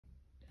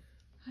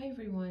Hi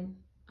everyone.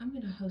 I'm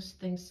going to host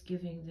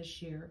Thanksgiving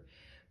this year,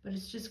 but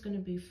it's just going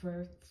to be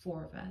for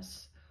 4 of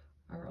us.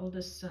 Our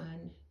oldest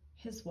son,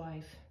 his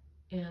wife,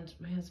 and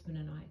my husband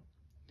and I.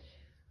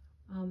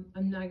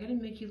 I'm not going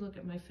to make you look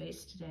at my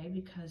face today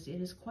because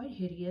it is quite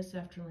hideous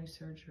after my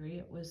surgery.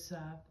 It was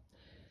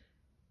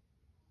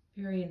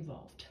very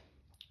involved.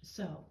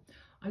 So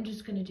I'm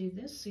just going to do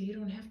this so you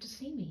don't have to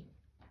see me.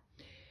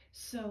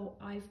 So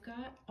I've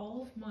got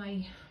all of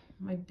my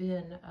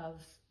bin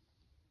of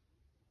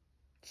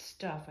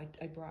stuff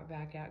I brought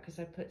back out because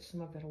I put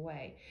some of it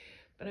away,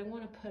 but I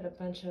want to put a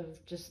bunch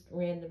of just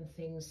random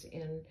things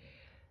in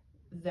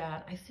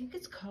that I think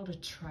it's called a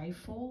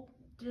trifle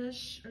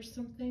dish or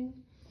something.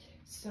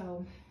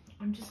 So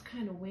I'm just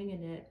kind of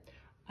winging it.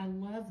 I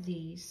love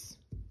these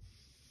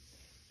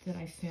that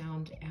I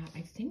found at,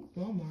 I think,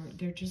 Walmart.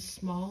 They're just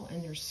small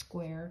and they're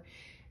square,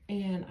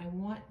 and I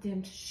want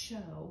them to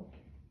show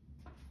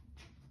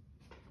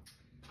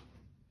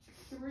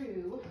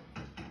through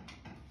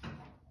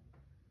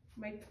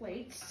my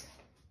plates.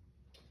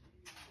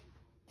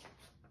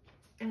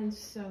 And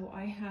so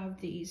I have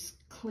these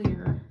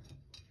clear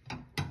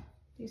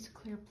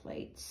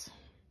plates.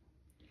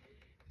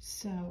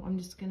 So I'm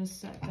just going to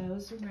set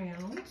those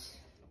around.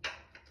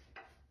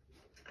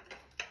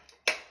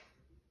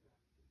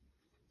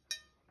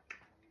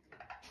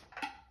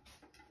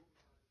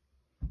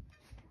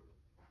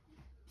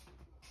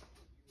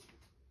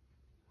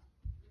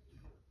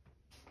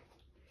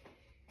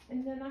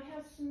 And then I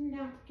have some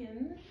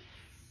napkins.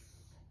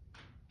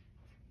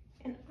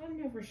 And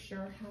I'm never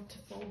sure how to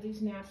fold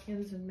these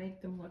napkins and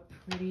make them look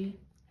pretty.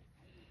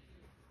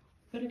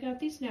 But I got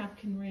these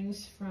napkin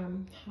rings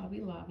from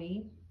Hobby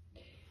Lobby.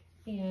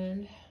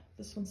 And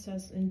this one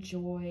says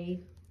enjoy.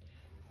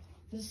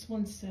 This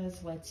one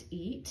says let's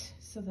eat.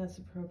 So that's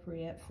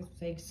appropriate for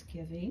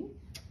Thanksgiving.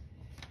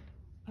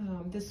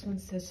 This one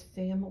says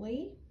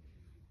family.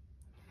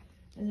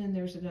 And then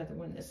there's another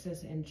one that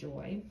says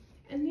enjoy.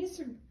 And these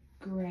are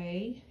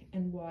gray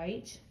and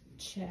white,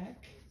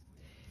 check.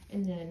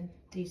 And then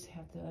these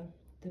have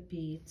the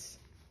beads.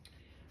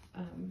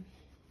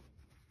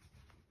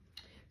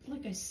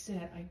 Like I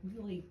said, I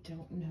really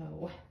don't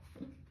know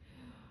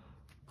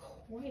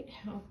quite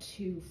how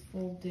to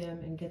fold them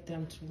and get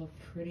them to look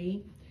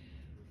pretty.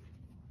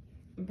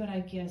 But I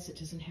guess it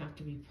doesn't have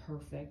to be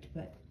perfect,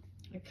 but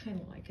I kind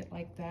of like it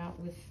like that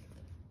with,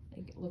 I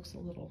think it looks a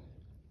little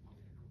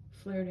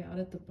flared out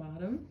at the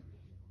bottom.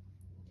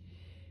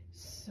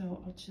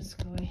 So I'll just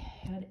go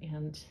ahead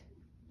and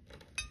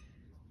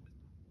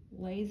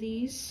lay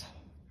these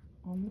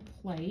on the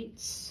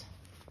plates.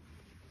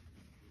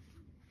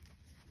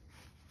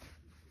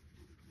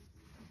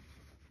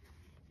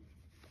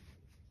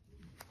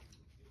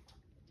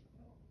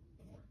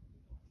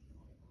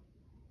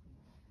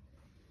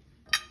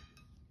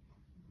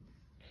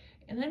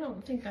 And I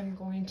don't think I'm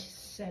going to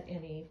set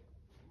any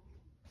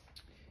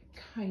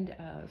kind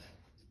of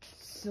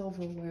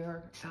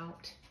silverware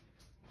out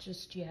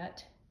just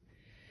yet,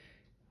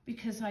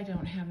 because I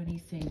don't have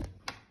anything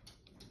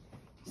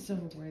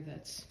silverware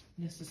that's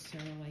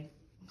necessarily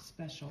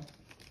special.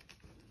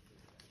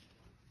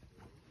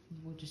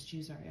 We'll just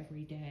use our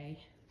everyday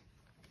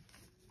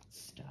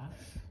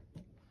stuff.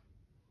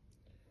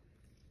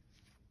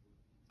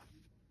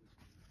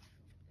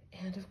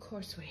 And of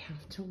course we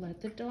have to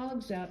let the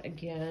dogs out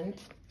again.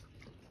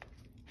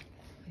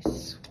 I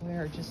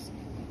swear, just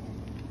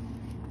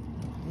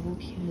little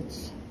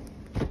kids.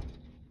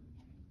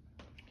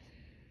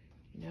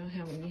 You know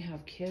how when you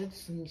have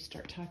kids and you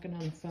start talking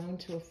on the phone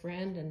to a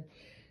friend and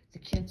the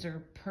kids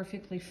are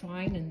perfectly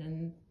fine and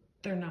then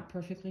they're not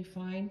perfectly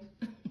fine?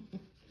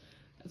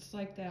 It's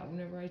like that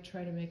whenever I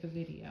try to make a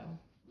video.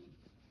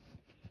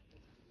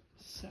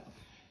 So,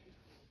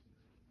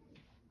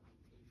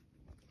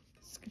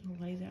 just gonna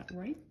lay that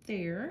right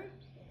there.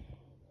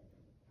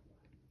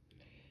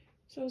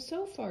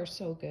 So far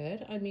so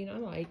good. I mean, I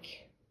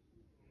like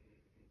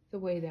the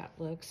way that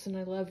looks, and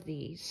I love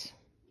these.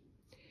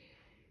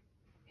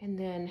 And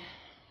then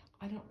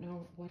I don't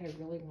know what I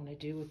really want to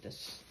do with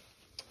this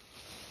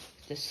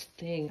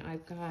thing.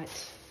 I've got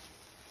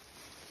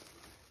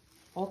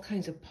all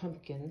kinds of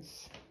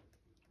pumpkins.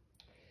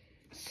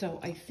 So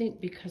I think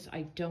because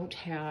I don't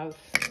have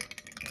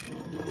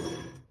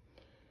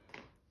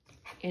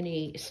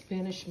any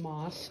Spanish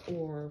moss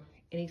or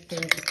anything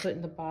to put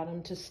in the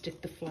bottom to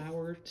stick the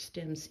flower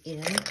stems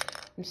in,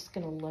 I'm just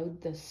going to load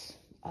this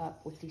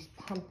up with these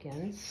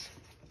pumpkins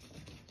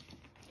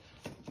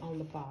on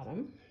the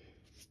bottom.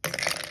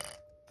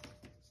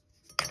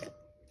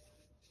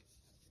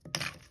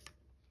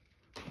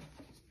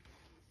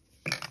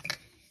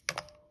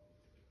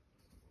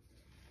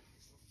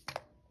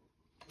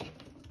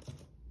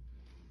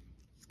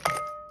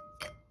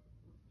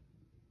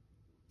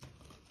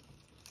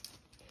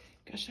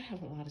 Gosh, I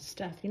have a lot of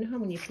stuff. You know how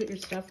when you put your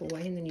stuff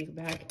away and then you go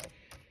back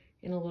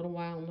in a little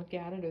while and look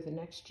at it, or the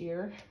next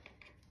year?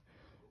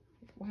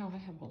 Wow, I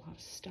have a lot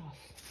of stuff.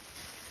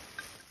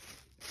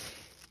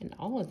 And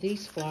all of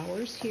these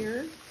flowers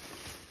here,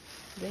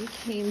 they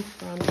came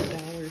from the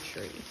Dollar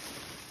Tree.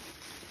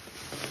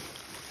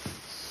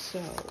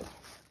 So,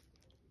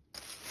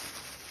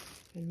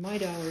 in my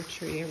Dollar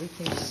Tree,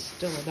 everything's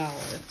still $1.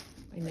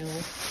 I know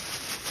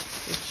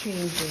they're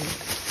changing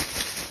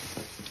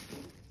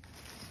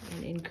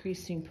and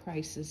increasing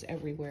prices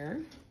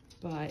everywhere,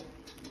 but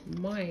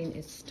mine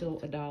is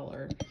still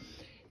 $1.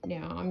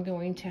 Now, I'm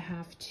going to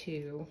have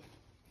to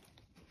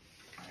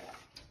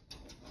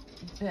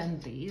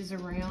bend these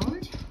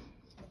around.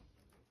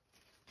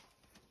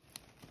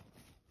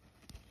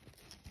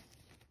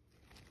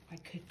 I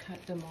could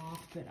cut them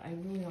off, but I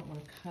really don't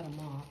want to cut them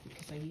off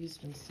because I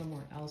used them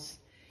somewhere else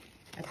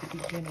at the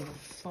beginning of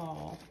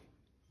fall.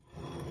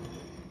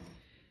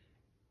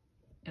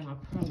 And I'll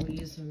probably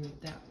use them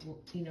that,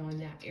 you know, in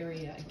that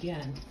area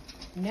again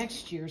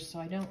next year, so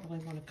I don't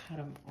really want to cut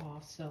them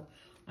off. So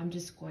I'm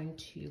just going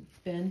to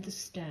bend the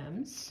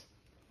stems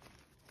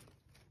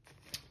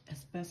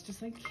as best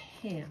as I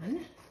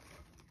can.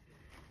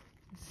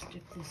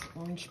 Stick this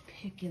orange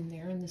pick in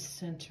there in the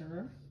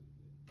center.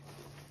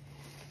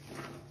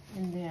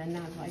 And then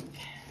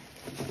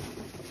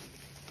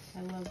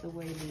I love the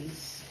way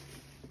these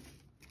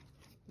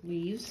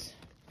leaves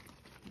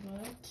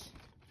look.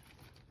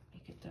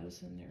 Get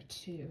those in there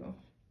too.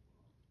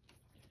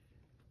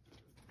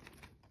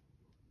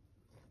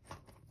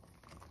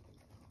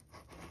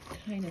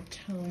 Kind of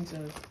tones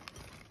of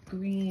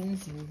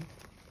greens and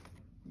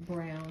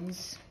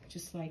browns,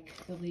 just like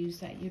the leaves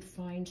that you'd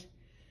find,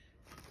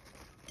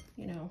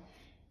 you know,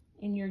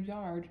 in your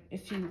yard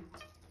if you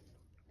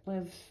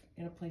live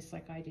in a place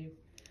like I do,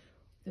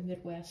 the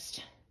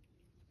Midwest.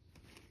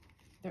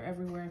 They're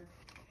everywhere.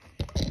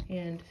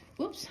 And,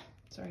 whoops,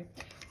 sorry.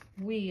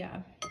 We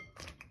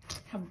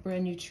have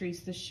brand new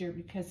trees this year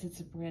because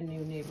it's a brand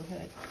new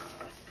neighborhood.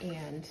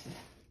 And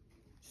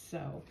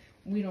so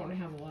we don't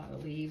have a lot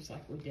of leaves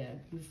like we did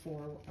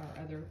before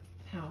our other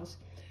house.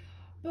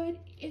 But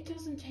it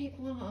doesn't take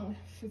long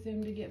for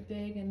them to get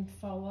big and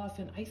fall off.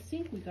 And I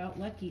think we got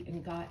lucky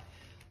and got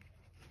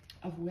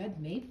a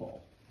red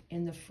maple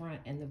in the front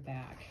and the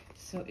back.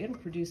 So it'll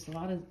produce a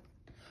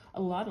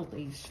lot of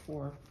leaves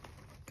for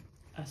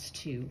us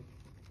to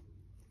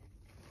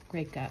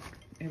rake up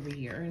every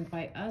year. And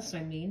by us,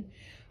 I mean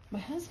my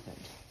husband.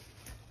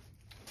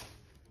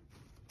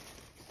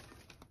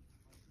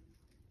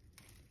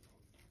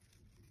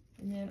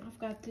 And then I've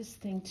got this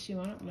thing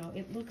too. I don't know.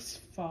 It looks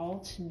fall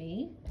to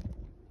me.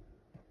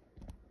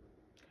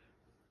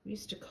 We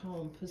used to call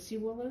them pussy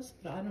willows,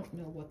 but I don't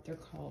know what they're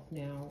called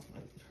now.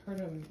 I've heard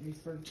them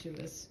referred to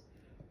as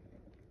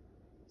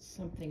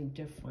something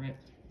different.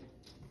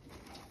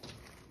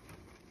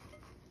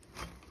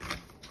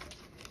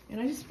 And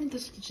I just want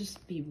this to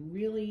just be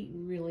really,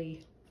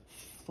 really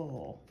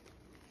full.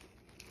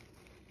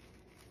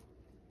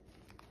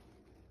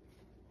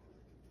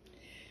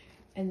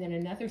 And then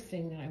another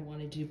thing that I want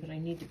to do, but I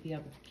need to be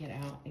able to get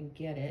out and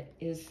get it,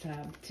 is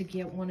to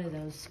get one of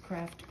those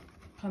craft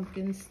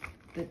pumpkins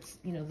that's,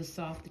 you know, the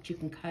soft that you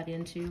can cut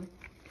into,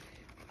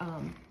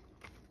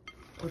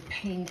 or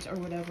paint or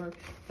whatever,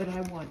 but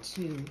I want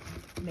to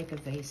make a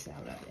vase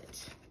out of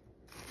it.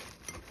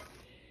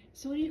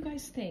 So what do you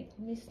guys think?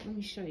 Let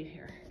me show you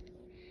here.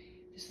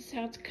 This is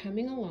how it's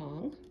coming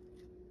along.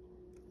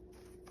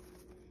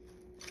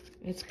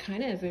 It's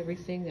kind of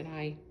everything that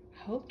I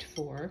hoped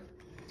for.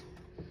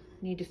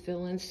 Need to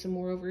fill in some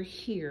more over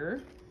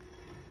here.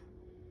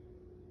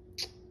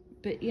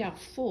 But yeah,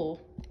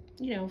 full,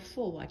 you know,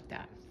 full like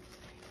that.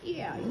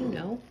 Yeah, you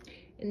know.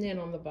 And then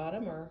on the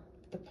bottom are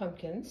the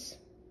pumpkins.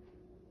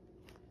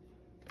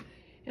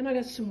 And I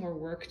got some more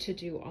work to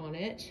do on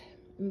it.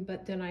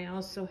 But then I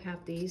also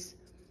have these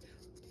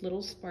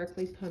little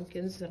sparkly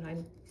pumpkins that I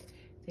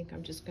think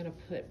I'm just gonna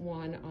put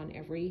one on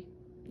every,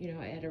 you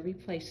know, at every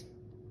place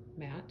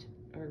mat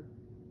or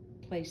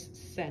place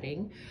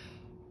setting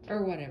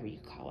or whatever you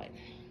call it.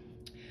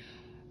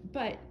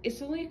 But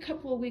it's only a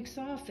couple of weeks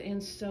off,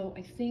 and so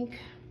I think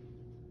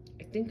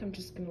I'm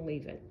just gonna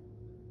leave it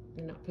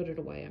and not put it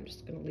away. I'm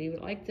just gonna leave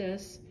it like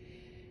this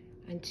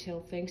until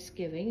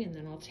Thanksgiving, and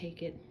then I'll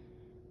take it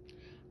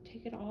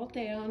all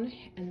down,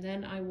 and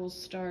then I will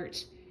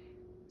start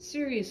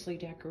seriously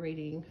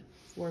decorating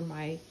for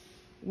my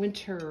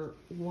winter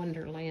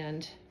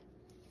wonderland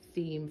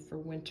theme for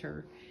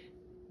winter,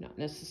 not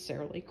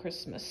necessarily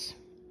Christmas.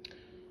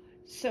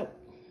 So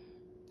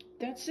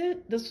that's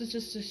it. This was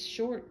just a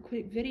short,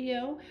 quick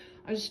video.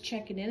 I was just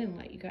checking in and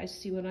let you guys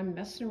see what I'm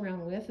messing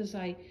around with as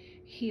I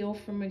heal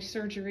from my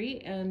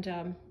surgery, and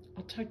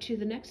I'll talk to you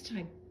the next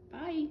time.